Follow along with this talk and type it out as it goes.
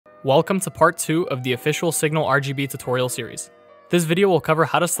Welcome to part 2 of the official SignalRGB tutorial series. This video will cover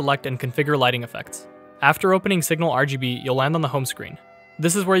how to select and configure lighting effects. After opening SignalRGB, you'll land on the home screen.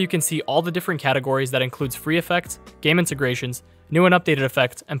 This is where you can see all the different categories that includes free effects, game integrations, new and updated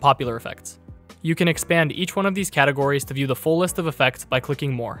effects, and popular effects. You can expand each one of these categories to view the full list of effects by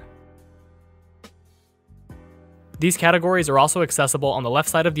clicking More. These categories are also accessible on the left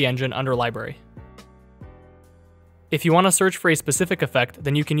side of the engine under Library. If you want to search for a specific effect,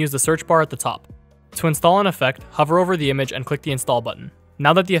 then you can use the search bar at the top. To install an effect, hover over the image and click the Install button.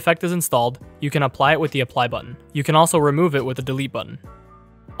 Now that the effect is installed, you can apply it with the Apply button. You can also remove it with the Delete button.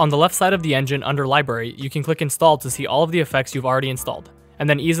 On the left side of the engine under Library, you can click Install to see all of the effects you've already installed, and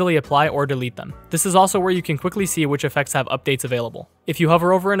then easily apply or delete them. This is also where you can quickly see which effects have updates available. If you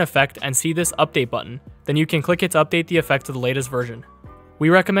hover over an effect and see this Update button, then you can click it to update the effect to the latest version. We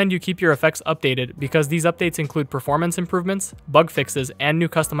recommend you keep your effects updated because these updates include performance improvements, bug fixes, and new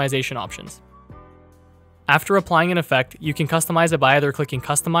customization options. After applying an effect, you can customize it by either clicking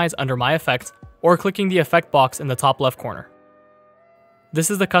Customize under My Effect or clicking the effect box in the top left corner.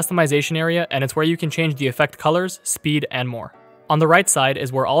 This is the customization area, and it's where you can change the effect colors, speed, and more. On the right side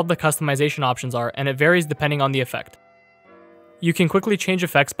is where all of the customization options are, and it varies depending on the effect. You can quickly change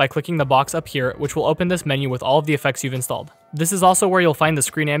effects by clicking the box up here, which will open this menu with all of the effects you've installed. This is also where you'll find the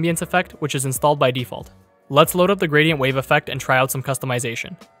screen ambience effect, which is installed by default. Let's load up the gradient wave effect and try out some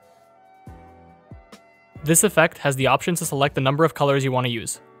customization. This effect has the option to select the number of colors you want to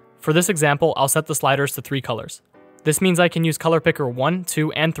use. For this example, I'll set the sliders to 3 colors. This means I can use color picker 1,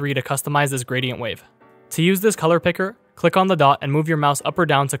 2, and 3 to customize this gradient wave. To use this color picker, click on the dot and move your mouse up or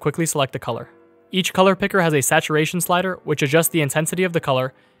down to quickly select a color. Each color picker has a saturation slider, which adjusts the intensity of the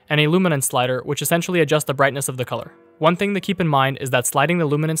color, and a luminance slider, which essentially adjusts the brightness of the color. One thing to keep in mind is that sliding the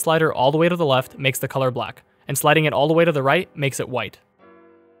luminance slider all the way to the left makes the color black, and sliding it all the way to the right makes it white.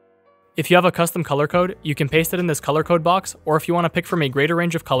 If you have a custom color code, you can paste it in this color code box, or if you want to pick from a greater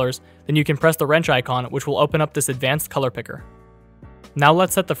range of colors, then you can press the wrench icon, which will open up this advanced color picker. Now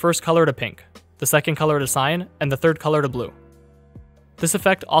let's set the first color to pink, the second color to cyan, and the third color to blue. This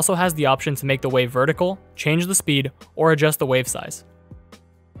effect also has the option to make the wave vertical, change the speed, or adjust the wave size.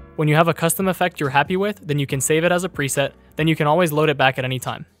 When you have a custom effect you're happy with, then you can save it as a preset, then you can always load it back at any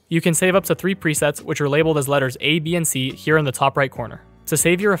time. You can save up to 3 presets, which are labeled as letters A, B, and C here in the top right corner. To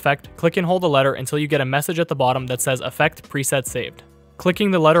save your effect, click and hold the letter until you get a message at the bottom that says Effect Preset Saved.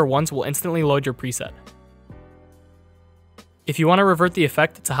 Clicking the letter once will instantly load your preset. If you want to revert the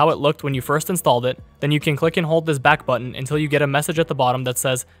effect to how it looked when you first installed it, then you can click and hold this back button until you get a message at the bottom that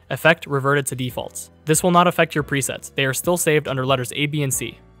says Effect Reverted to Defaults. This will not affect your presets, they are still saved under letters A, B, and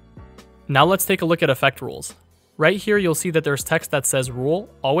C. Now let's take a look at effect rules. Right here you'll see that there's text that says Rule,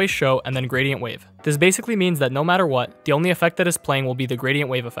 Always Show, and then Gradient Wave. This basically means that no matter what, the only effect that is playing will be the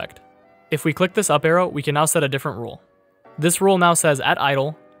gradient wave effect. If we click this up arrow, we can now set a different rule. This rule now says at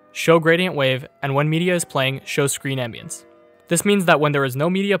idle, show gradient wave, and when media is playing, show screen ambience. This means that when there is no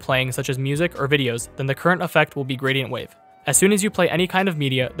media playing, such as music or videos, then the current effect will be gradient wave. As soon as you play any kind of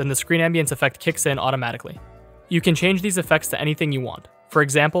media, then the screen ambience effect kicks in automatically. You can change these effects to anything you want. For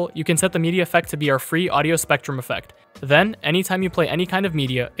example, you can set the media effect to be our free audio spectrum effect. Then, anytime you play any kind of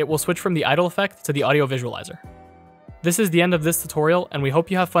media, it will switch from the idle effect to the audio visualizer. This is the end of this tutorial, and we hope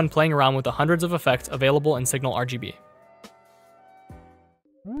you have fun playing around with the hundreds of effects available in SignalRGB.